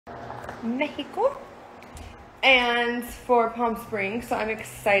Mexico and for Palm Springs, so I'm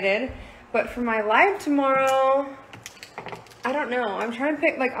excited. But for my live tomorrow, I don't know. I'm trying to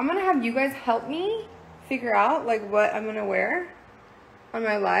pick, like, I'm gonna have you guys help me figure out like what I'm gonna wear on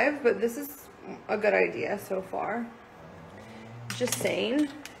my live, but this is a good idea so far. Just saying.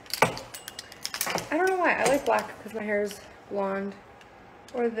 I don't know why. I like black because my hair is blonde.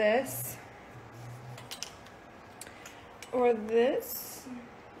 Or this. Or this.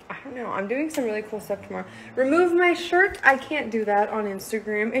 I don't know. I'm doing some really cool stuff tomorrow. Remove my shirt. I can't do that on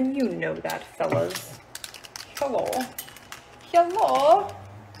Instagram, and you know that, fellas. Hello. Hello.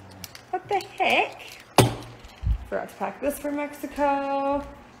 What the heck? Forgot to pack this for Mexico.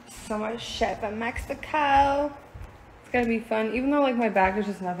 So much shit for Mexico. It's gonna be fun, even though like my bag is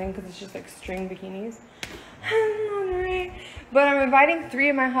just nothing because it's just like string bikinis. But I'm inviting 3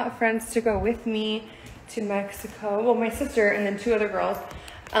 of my hot friends to go with me to Mexico. Well, my sister and then 2 other girls.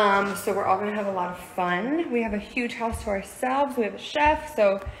 So we're all gonna have a lot of fun. We have a huge house to ourselves. We have a chef,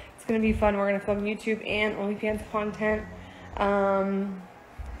 so it's gonna be fun. We're gonna film YouTube and OnlyFans content,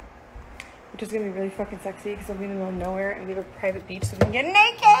 which is gonna be really fucking sexy because we'll be in the middle of nowhere and we have a private beach, so we can get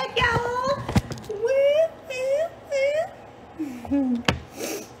naked, y'all.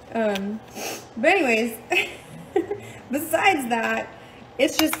 But anyways, besides that,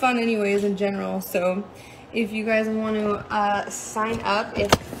 it's just fun anyways in general. So if you guys want to sign up,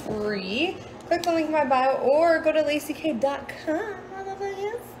 it's free. Click the link in my bio or go to lacik.com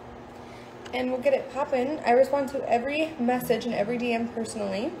and we'll get it popping. I respond to every message and every DM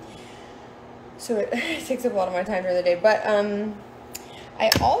personally, so it takes up a lot of my time during the day. But I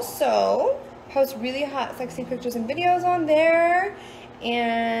also post really hot sexy pictures and videos on there,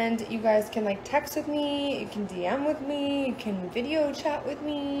 and you guys can like text with me, you can DM with me, you can video chat with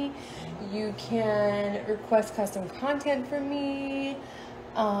me, you can request custom content from me,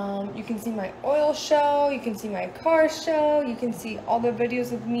 you can see my oil show, you can see my car show, you can see all the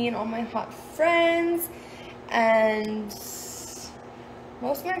videos of me and all my hot friends, and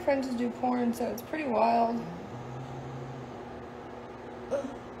most of my friends do porn, so it's pretty wild.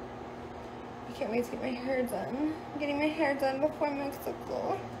 I can't wait to get my hair done. I'm getting my hair done before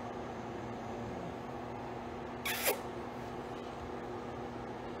Mexico.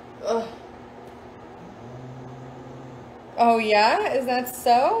 Ugh. Oh yeah? Is that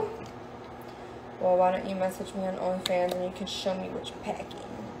so? Well, why don't you message me on OnlyFans and you can show me what you're packing.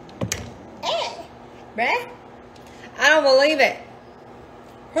 Hey! Bruh? I don't believe it.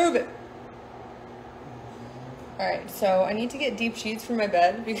 Prove it. Alright, so I need to get deep sheets for my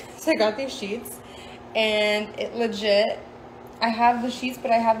bed because I got these sheets and it legit, I have the sheets,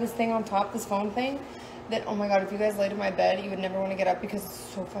 but I have this thing on top, this foam thing, that, oh my god, if you guys laid in my bed, you would never want to get up because it's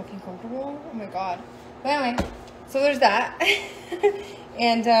so fucking comfortable. Oh my god. But anyway, so there's that.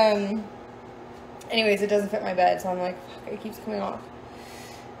 And, anyways, it doesn't fit my bed, so I'm like, fuck, it keeps coming off.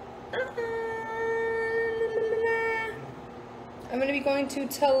 I'm going to be going to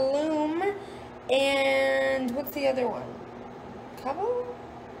Tulum. And what's the other one? Cabo?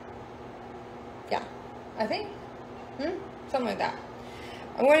 Yeah, I think. Something like that.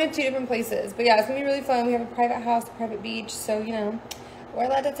 I'm going to 2 different places. But yeah, it's going to be really fun. We have a private house, a private beach. So, you know, we're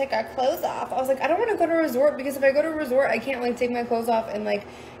allowed to take our clothes off. I was like, I don't want to go to a resort because if I go to a resort, I can't, like, take my clothes off and, like,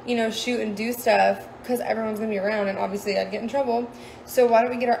 you know, shoot and do stuff because everyone's going to be around and obviously I'd get in trouble. So why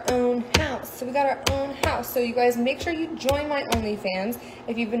don't we get our own house? So we got our own house. So you guys make sure you join my OnlyFans.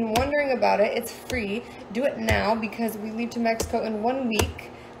 If you've been wondering about it, it's free. Do it now because we leave to Mexico in 1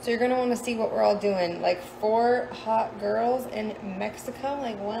 week. So you're going to want to see what we're all doing. Like 4 hot girls in Mexico.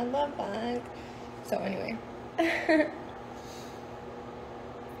 Like what the fuck? So anyway.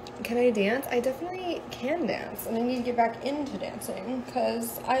 Can I dance? I definitely can dance, and I need to get back into dancing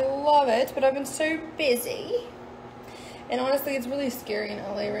because I love it, but I've been so busy. And honestly, it's really scary in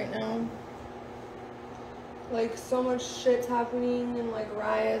LA right now. Like, so much shit's happening, and like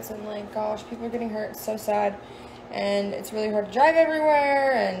riots, and like, gosh, people are getting hurt. It's so sad. And it's really hard to drive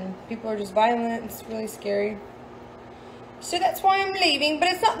everywhere, and people are just violent. It's really scary. So that's why I'm leaving, but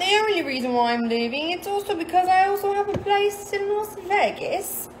it's not the only reason why I'm leaving. It's also because I also have a place in Las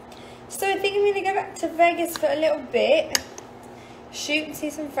Vegas. So I think I'm going to go back to Vegas for a little bit, shoot and see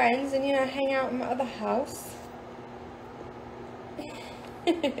some friends, and, you know, hang out in my other house.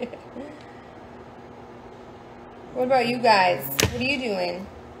 What about you guys? What are you doing?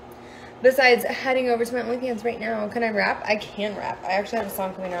 Besides heading over to my OnlyFans right now, can I rap? I can rap. I actually have a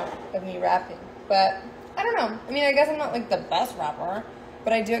song coming out of me rapping, but I don't know. I mean, I guess I'm not like the best rapper,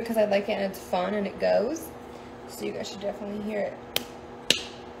 but I do it because I like it and it's fun and it goes. So you guys should definitely hear it.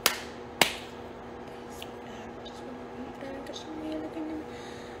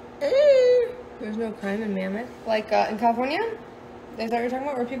 Ooh. There's no crime in Mammoth. Like, in California? Is that what you're talking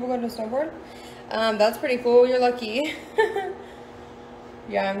about? Where people go to snowboard? That's pretty cool. You're lucky.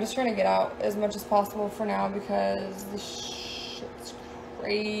 Yeah, I'm just trying to get out as much as possible for now because this shit's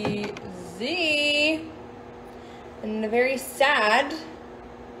crazy. And very sad.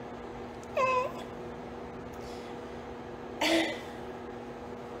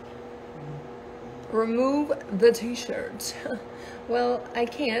 Remove the t-shirt. Well, I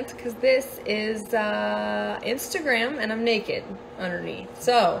can't because this is Instagram and I'm naked underneath.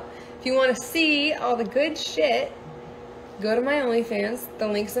 So, if you want to see all the good shit, go to my OnlyFans. The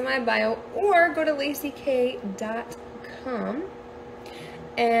link's in my bio, or go to lacikay.com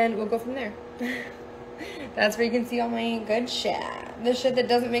and we'll go from there. That's where you can see all my good shit. The shit that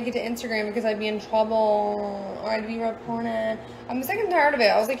doesn't make it to Instagram because I'd be in trouble or I'd be reported. I'm sick and tired of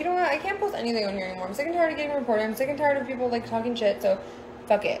it. I was like, you know what? I can't post anything on here anymore. I'm sick and tired of getting reported. I'm sick and tired of people like talking shit. So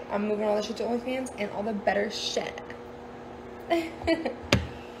fuck it. I'm moving all the shit to OnlyFans and all the better shit.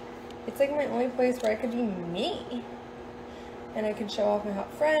 It's like my only place where I could be me. And I could show off my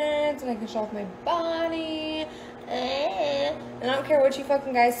hot friends and I could show off my body. And I don't care what you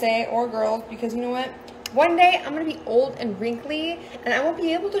fucking guys say or girls, because you know what? One day I'm gonna be old and wrinkly and I won't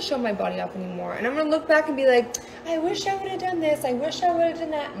be able to show my body off anymore. And I'm gonna look back and be like, I wish I would have done this. I wish I would have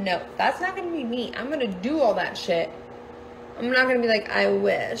done that. No, that's not gonna be me. I'm gonna do all that shit. I'm not gonna be like, I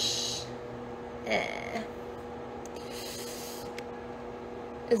wish.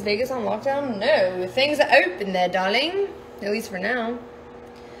 Is Vegas on lockdown? No, things are open there, darling. At least for now.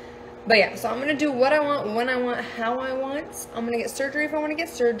 But yeah, so I'm going to do what I want, when I want, how I want. I'm going to get surgery if I want to get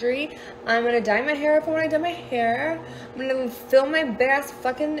surgery. I'm going to dye my hair if I want to dye my hair. I'm going to fill my big ass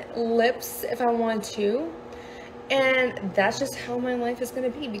fucking lips if I want to. And that's just how my life is going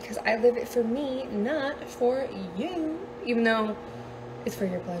to be, because I live it for me, not for you. Even though it's for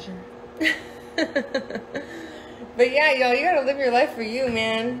your pleasure. But yeah, y'all, you got to live your life for you,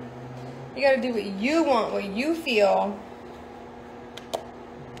 man. You got to do what you want, what you feel.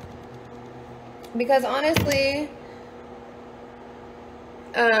 Because honestly,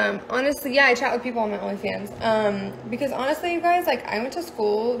 yeah, I chat with people on my OnlyFans. Because honestly, you guys, like, I went to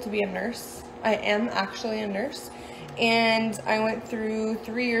school to be a nurse. I am actually a nurse. And I went through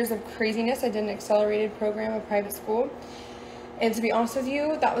 3 years of craziness. I did an accelerated program at private school. And to be honest with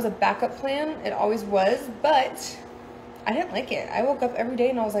you, that was a backup plan. It always was, but I didn't like it. I woke up every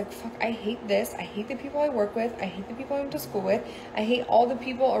day and I was like, fuck, I hate this. I hate the people I work with. I hate the people I went to school with. I hate all the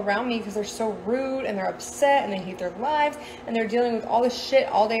people around me because they're so rude and they're upset and they hate their lives and they're dealing with all this shit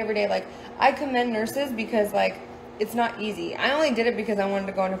all day, every day. Like, I commend nurses because, like, it's not easy. I only did it because I wanted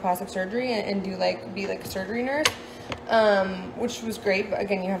to go into plastic surgery and do, like, be, like, a surgery nurse, which was great. But,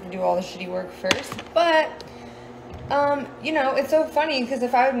 again, you have to do all the shitty work first. But you know, it's so funny because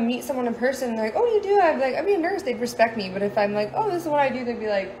if I would meet someone in person, they're like, oh, you do? I'd be like, I'd be a nurse. They'd respect me. But if I'm like, oh, this is what I do, they'd be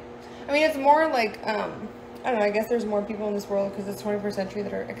like, I mean, it's more like, I don't know, I guess there's more people in this world because it's 21st century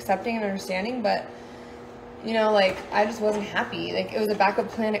that are accepting and understanding. But, you know, like, I just wasn't happy. Like, it was a backup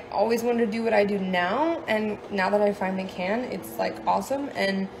plan. I always wanted to do what I do now. And now that I finally can, it's, like, awesome.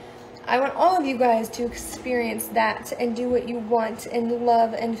 And I want all of you guys to experience that and do what you want and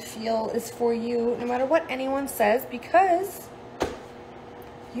love and feel is for you, no matter what anyone says, because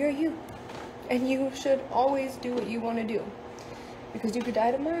you're you. And you should always do what you want to do, because you could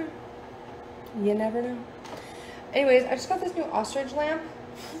die tomorrow. You never know. Anyways, I just got this new ostrich lamp.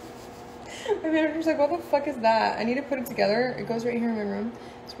 My manager's like, what the fuck is that? I need to put it together. It goes right here in my room.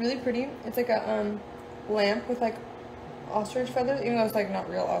 It's really pretty. It's like a lamp with, like, ostrich feathers, even though it's, like, not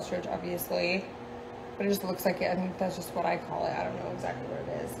real ostrich, obviously, but it just looks like it. I think that's just what I call it. I don't know exactly what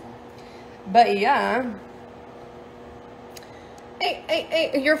it is, but yeah.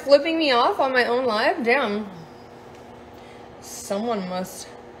 Hey, you're flipping me off on my own live? Damn, someone must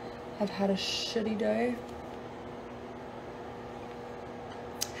have had a shitty day.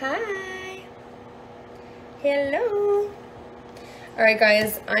 Hi, hello. Alright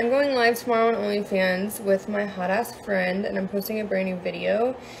guys, I'm going live tomorrow on OnlyFans with my hot ass friend, and I'm posting a brand new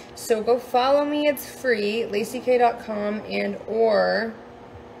video. So go follow me, it's free, lacikay.com, and or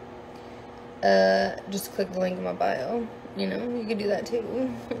just click the link in my bio. You know, you can do that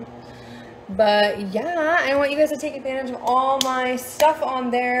too. But yeah, I want you guys to take advantage of all my stuff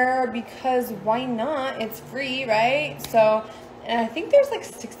on there, because why not? It's free, right? So, and I think there's like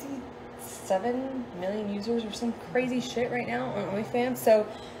 67 million users or some crazy shit right now on OnlyFans. So,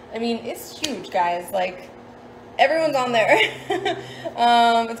 I mean, it's huge, guys. Like, everyone's on there. It's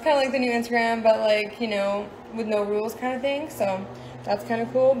kind of like the new Instagram, but, like, you know, with no rules kind of thing. So, that's kind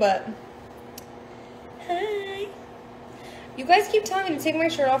of cool, but hi. You guys keep telling me to take my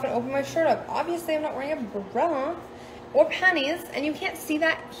shirt off and open my shirt up. Obviously, I'm not wearing a bra or panties, and you can't see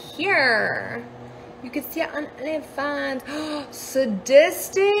that here. You can see it on OnlyFans.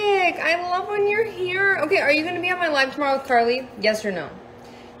 Sadistic. I love when you're here. Okay, are you going to be on my live tomorrow with Carly? Yes or no?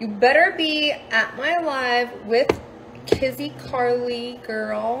 You better be at my live with Kizzy Carly,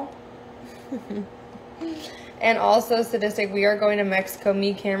 girl. And also, Sadistic, we are going to Mexico,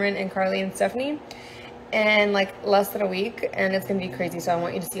 me, Cameron, and Carly and Stephanie, in like less than a week, and it's gonna be crazy. So I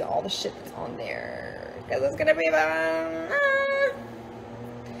want you to see all the shit that's on there, because it's gonna be fun.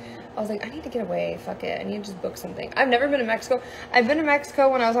 I was like, I need to get away. Fuck it. I need to just book something. I've never been to Mexico. I've been to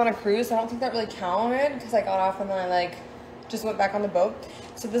Mexico when I was on a cruise. So I don't think that really counted, because I got off and then I like just went back on the boat.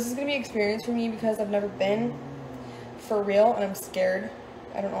 So this is gonna be an experience for me because I've never been for real, and I'm scared.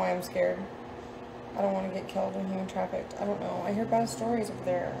 I don't know why I'm scared. I don't want to get killed in human trafficked. I don't know. I hear bad stories over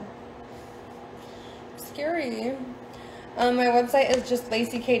there. Scary. My website is just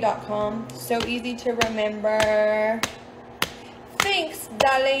lacikay.com. So easy to remember. Thanks,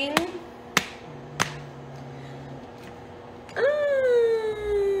 darling.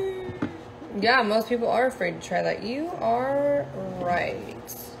 Yeah, most people are afraid to try that. You are right.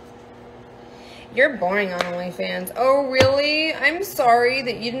 You're boring on OnlyFans. Oh, really? I'm sorry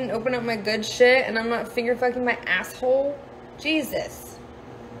that you didn't open up my good shit and I'm not finger fucking my asshole. Jesus.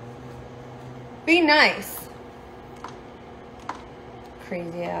 Be nice.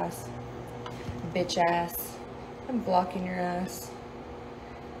 Crazy ass. Bitch ass. I'm blocking your ass.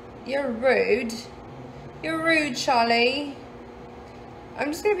 You're rude. You're rude, Charlie.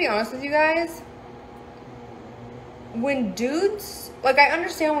 I'm just gonna be honest with you guys. When dudes, like, I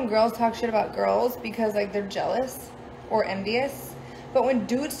understand when girls talk shit about girls because, like, they're jealous or envious. But when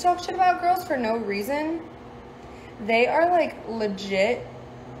dudes talk shit about girls for no reason, they are, like, legit,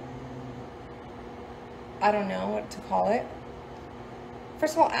 I don't know what to call it.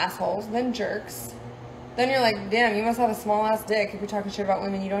 First of all, assholes, then jerks. Then you're like, damn, you must have a small ass dick if you're talking shit about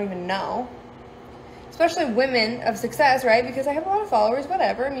women you don't even know. Especially women of success, right? Because I have a lot of followers,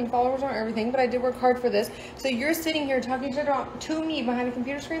 whatever. I mean, followers aren't everything, but I did work hard for this. So you're sitting here talking shit to me behind a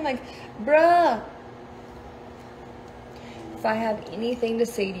computer screen like, bruh. If I have anything to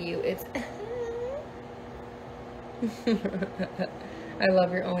say to you, it's... I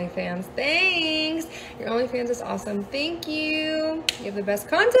love your OnlyFans. Thanks. Your OnlyFans is awesome. Thank you. You have the best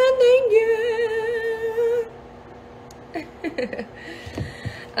content. Thank you.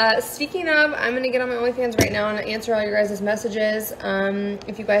 Speaking of, I'm going to get on my OnlyFans right now and answer all your guys' messages.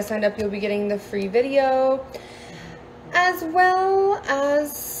 If you guys signed up, you'll be getting the free video, as well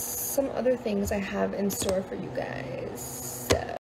as some other things I have in store for you guys.